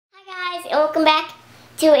guys, and welcome back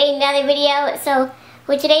to another video. So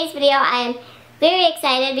for today's video I am very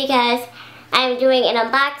excited because I'm doing an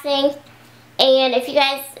unboxing, and if you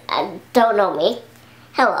guys don't know me,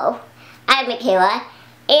 hello, I'm Michaela,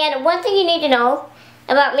 and one thing you need to know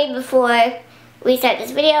about me before we start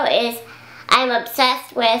this video is I'm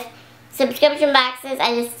obsessed with subscription boxes.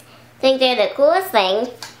 I just think they're the coolest thing,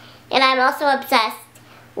 and I'm also obsessed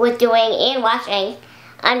with doing and watching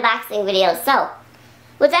unboxing videos. So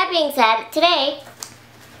with that being said, today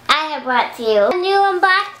I have brought to you a new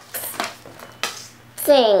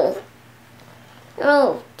unboxing.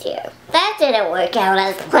 Oh dear, that didn't work out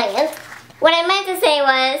as planned. What I meant to say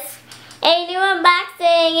was a new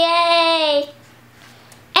unboxing, yay!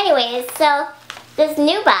 Anyways, so this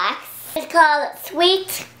new box is called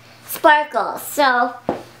Sweet Sparkles. So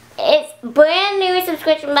it's brand new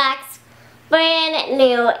subscription box, brand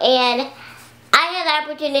new, and I had the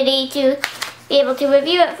opportunity to be able to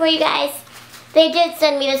review it for you guys. They did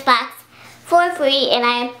send me this box for free, and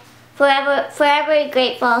I'm forever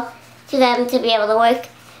grateful to them to be able to work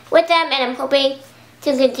with them, and I'm hoping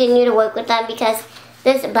to continue to work with them because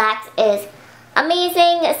this box is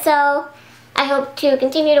amazing. So I hope to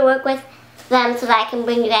continue to work with them so that I can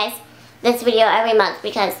bring you guys this video every month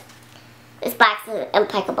because this box is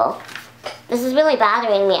impeccable. This is really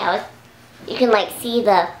bothering me. You can like see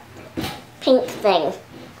the pink thing.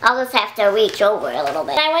 I'll just have to reach over a little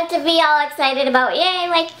bit. I went to be all excited about, yay,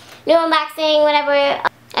 like, new unboxing, whatever.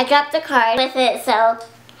 I dropped the card with it, so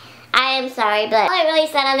I am sorry, but all it really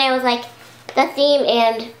said on there was like the theme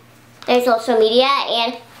and their social media,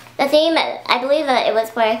 and the theme, I believe that it was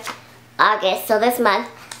for August, so this month,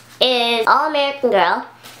 is All American Girl,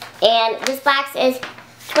 and this box is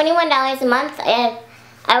 $21 a month, and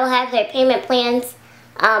I will have their payment plans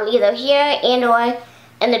either here and or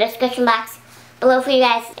in the description box below for you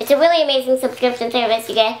guys. It's a really amazing subscription service.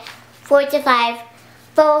 You get 4 to 5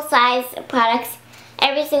 full-size products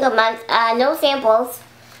every single month. No samples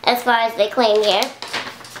as far as they claim here.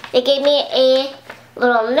 They gave me a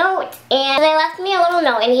little note, and they left me a little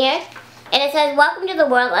note in here, and it says, "Welcome to the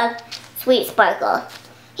world of Sweet Sparkle.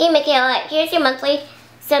 Hey Michaela, here's your monthly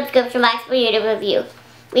subscription box for you to review.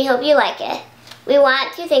 We hope you like it. We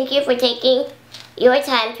want to thank you for taking your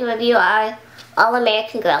time to review our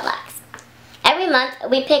All-American Girl box. Every month,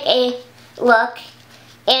 we pick a look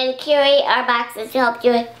and curate our boxes to help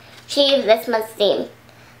you achieve this month's theme.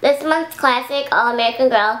 This month's classic, All-American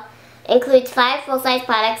Girl, includes 5 full-size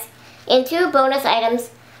products and 2 bonus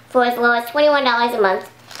items for as low as $21 a month,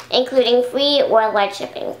 including free worldwide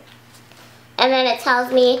shipping." And then it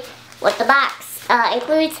tells me what the box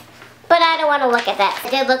includes, but I don't want to look at that. I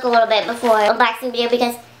did look a little bit before the unboxing video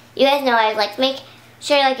because you guys know I like to make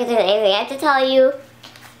sure like if there's anything I have to tell you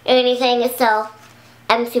or anything, so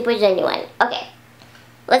I'm super genuine. Okay,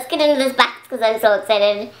 let's get into this box because I'm so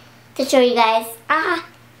excited to show you guys. I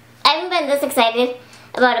haven't been this excited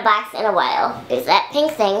about a box in a while. There's that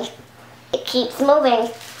pink thing. It keeps moving.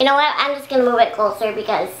 You know what? I'm just going to move it closer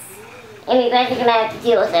because, and you guys are going to have to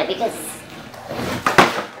deal with it because,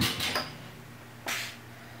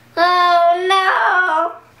 oh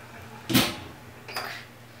no!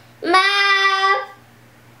 Mom!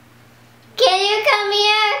 Can you come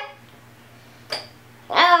here?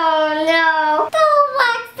 Oh no! The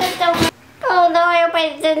box doesn't work. Oh no, I hope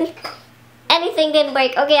anything didn't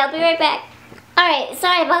break. Okay, I'll be right back. Alright,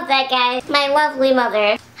 sorry about that, guys. My lovely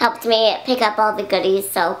mother helped me pick up all the goodies,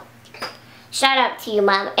 so shout out to you,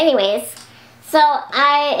 Mom. Anyways, so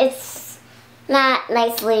it's not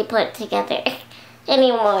nicely put together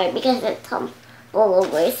anymore because it tumbled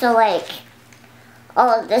over. So like, all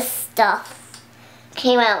of this stuff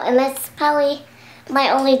came out, and that's probably my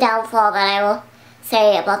only downfall that I will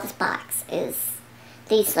say about this box is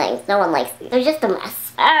these things. No one likes these. They're just a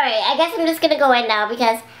mess. Alright, I guess I'm just gonna go in now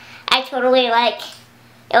because I totally like,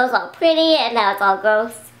 it was all pretty and now it's all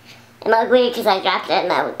gross and ugly because I dropped it and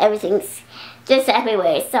now everything's just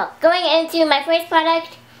everywhere. So going into my first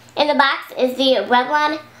product in the box is the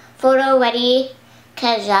Revlon Photo Ready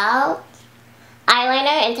Kajal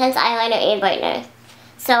eyeliner, intense eyeliner and brightener.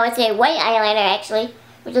 So it's a white eyeliner actually,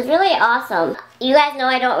 which is really awesome. You guys know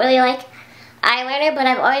I don't really like eyeliner, but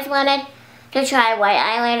I've always wanted to try white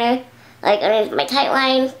eyeliner, like underneath my tight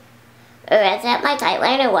line, or is that my tight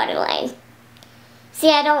line or waterline?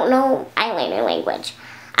 See, I don't know eyeliner language.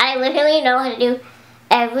 I literally know how to do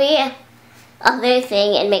every other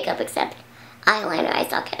thing in makeup except eyeliner. I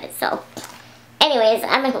suck at it. So anyways,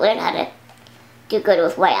 I'm going to learn how to do good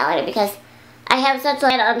with white eyeliner because I have such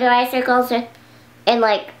like under eye circles and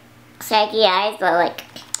like saggy eyes, but like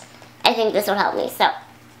I think this will help me. So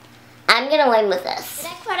I'm going to learn with this. The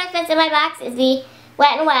next product that's in my box is the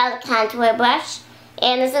Wet n Wild contour brush,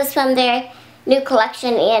 and this is from their new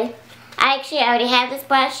collection, and I actually already have this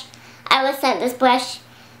brush. I was sent this brush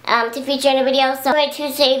to feature in a video, so I'm going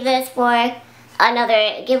to save this for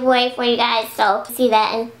another giveaway for you guys, so see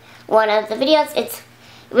that in one of the videos. It's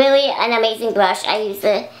really an amazing brush. I use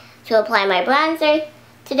it to apply my bronzer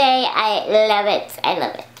today. I love it. I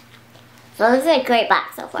love it. So this is a great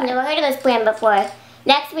box so far. Never heard of this brand before.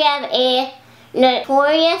 Next we have a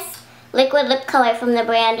Notorious liquid lip color from the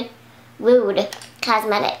brand Rude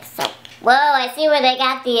Cosmetics. So, whoa, I see where they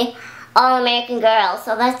got the All-American Girl,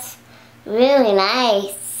 so that's really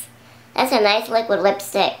nice. That's a nice liquid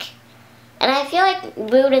lipstick. And I feel like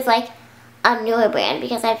Rude is like a newer brand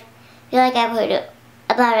because I feel like I've heard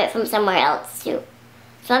about it from somewhere else too.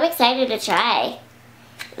 So I'm excited to try.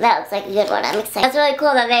 That looks like a good one. I'm excited. That's really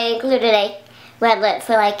cool that they included a red lip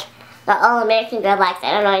for like the All-American Girl box.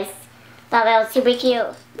 I don't know, I just thought that was super cute.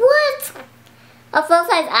 What? A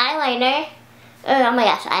full-size eyeliner. Oh my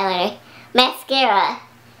gosh, eyeliner. Mascara.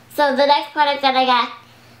 So the next product that I got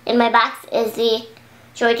in my box is the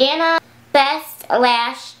Jordana Best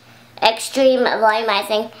Lash Extreme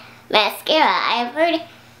Volumizing Mascara. I have heard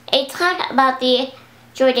a ton about the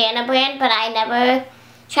Jordana brand, but I never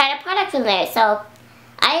tried a product from there. So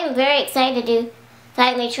I am very excited to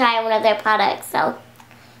finally try one of their products. So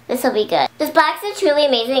this will be good. This box is truly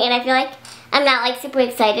amazing, and I feel like I'm not like super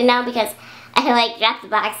excited now because I like dropped the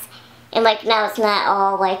box and like now it's not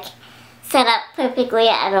all like set up perfectly.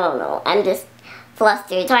 I don't know. I'm just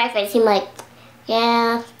flustered. Sorry if I seem like,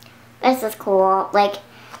 yeah, this is cool. Like,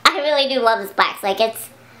 I really do love this box. Like, it's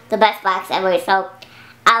the best box ever. So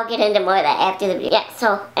I'll get into more of that after the video. Yeah,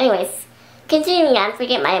 so anyways, continuing on,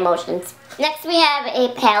 forget my emotions. Next we have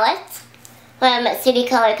a palette from City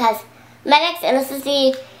Color Cosmetics, and this is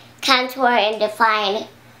the Contour and Define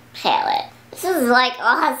palette. This is like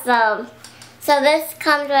awesome. So this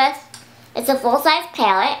comes with, it's a full-size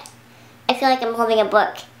palette. I feel like I'm holding a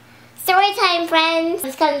book. Story time, friends.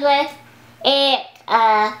 This comes with a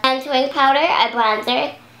contouring powder, a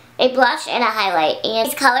bronzer, a blush, and a highlight. And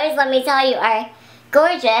these colors, let me tell you, are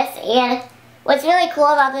gorgeous. And what's really cool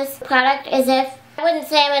about this product is I wouldn't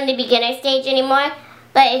say I'm in the beginner stage anymore,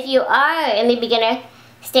 but if you are in the beginner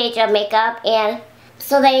stage of makeup, and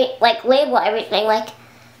so they like label everything, like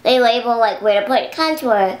they label like where to put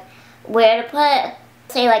contour, where to put,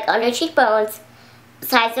 say like under cheekbones,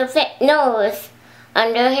 size of nose,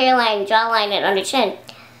 under hairline, jawline, and under chin.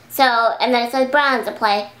 So, and then it says bronze,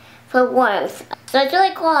 apply for warmth. So it's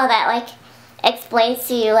really cool how that like explains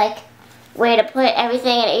to you like where to put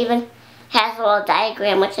everything, and it even has a little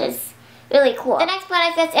diagram, which is really cool. The next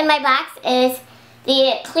product that's in my box is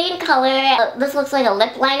the Clean Color. This looks like a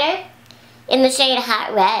lip liner in the shade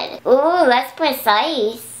Hot Red. Ooh, that's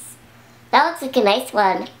precise. That looks like a nice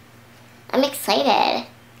one. I'm excited.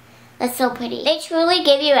 That's so pretty. They truly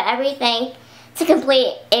give you everything to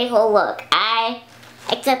complete a whole look.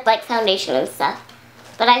 Except like foundation and stuff.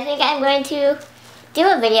 But I think I'm going to do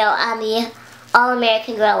a video on the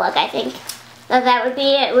All-American Girl look. I think that would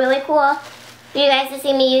be really cool for you guys to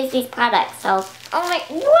see me use these products. So, oh my,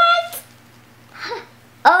 what?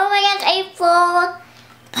 Oh my gosh, a full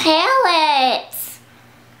palette.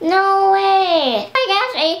 No way.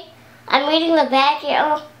 Oh my gosh, I'm reading the back here.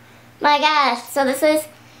 Oh my gosh. So this is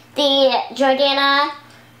the Jordana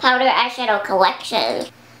Powder Eyeshadow Collection.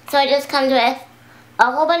 So it just comes with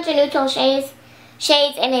a whole bunch of neutral shades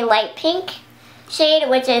in a light pink shade,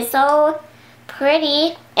 which is so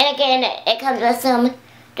pretty. And again, it comes with some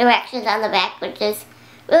directions on the back, which is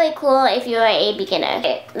really cool if you're a beginner.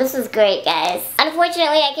 This is great, guys.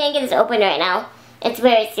 Unfortunately, I can't get this open right now. It's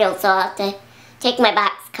very sealed, so I'll have to take my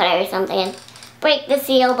box cutter or something and break the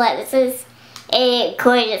seal, but this is a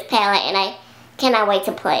gorgeous palette, and I cannot wait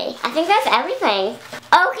to play. I think that's everything.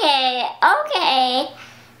 Okay.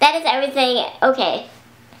 That is everything. Okay.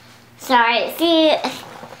 Sorry. See,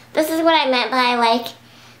 this is what I meant by, like,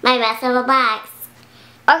 my mess of a box.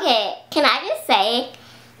 Okay, can I just say,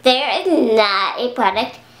 there is not a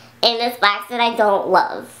product in this box that I don't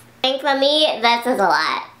love. And for me, that says a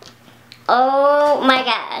lot. Oh my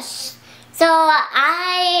gosh. So,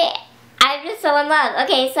 I'm just so in love.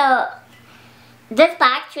 Okay, so, this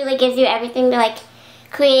box truly gives you everything to, like,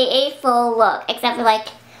 create a full look, except for, like,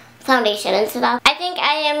 foundation and stuff. I think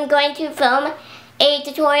I am going to film a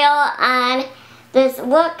tutorial on this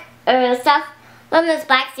look, or stuff from this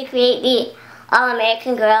box to create the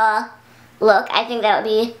All-American Girl look. I think that would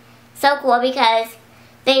be so cool because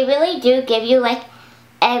they really do give you, like,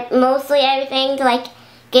 mostly everything to, like,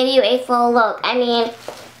 give you a full look. I mean,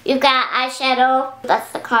 you've got eyeshadow.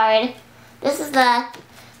 That's the card. This is the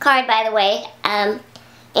card, by the way.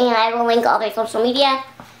 and I will link all their social media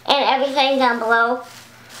and everything down below.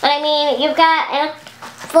 But I mean, you've got a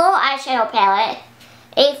full eyeshadow palette,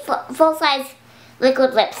 a full-size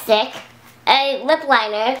liquid lipstick, a lip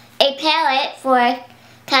liner, a palette for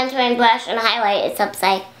contouring brush and highlight. It's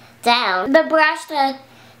upside down. The brush to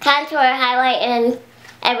contour, highlight, and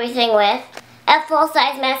everything with. A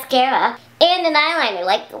full-size mascara and an eyeliner.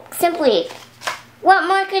 Like, simply, what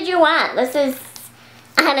more could you want? This is,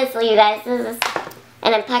 honestly, you guys, this is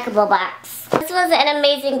an impeccable box. This was an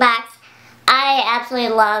amazing box. I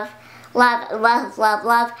absolutely love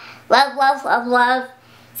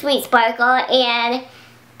Sweet Sparkle, and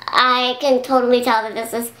I can totally tell that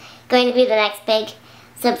this is going to be the next big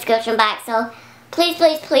subscription box. So please,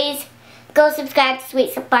 please, please go subscribe to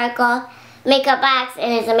Sweet Sparkle makeup box. It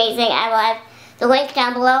is amazing. I will have the link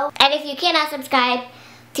down below. And if you cannot subscribe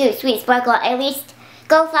to Sweet Sparkle, at least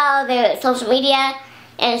go follow their social media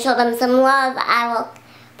and show them some love. I will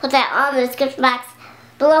put that on the description box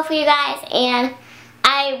below for you guys, and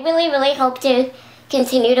I really hope to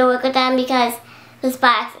continue to work with them because this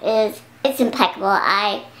box it's impeccable.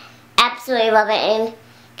 I absolutely love it and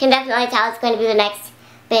can definitely tell it's going to be the next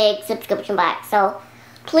big subscription box. So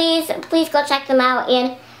please go check them out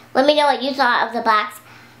and let me know what you thought of the box.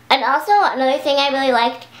 And also another thing I really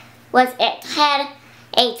liked was it had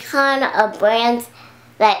a ton of brands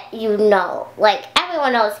that you know. Like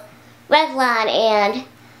everyone knows Revlon and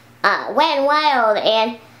Wet n Wild,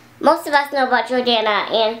 and most of us know about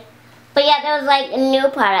Jordana, but yeah, there was like new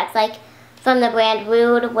products like from the brand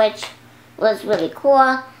Rude, which was really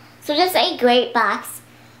cool. So just a great box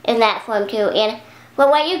in that form too. And for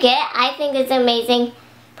what you get, I think it's an amazing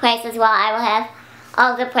price as well. I will have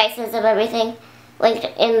all the prices of everything linked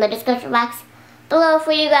in the description box below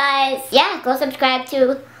for you guys. Yeah, go subscribe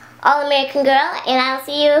to All American Girl, and I'll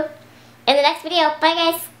see you in the next video. Bye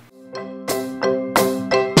guys.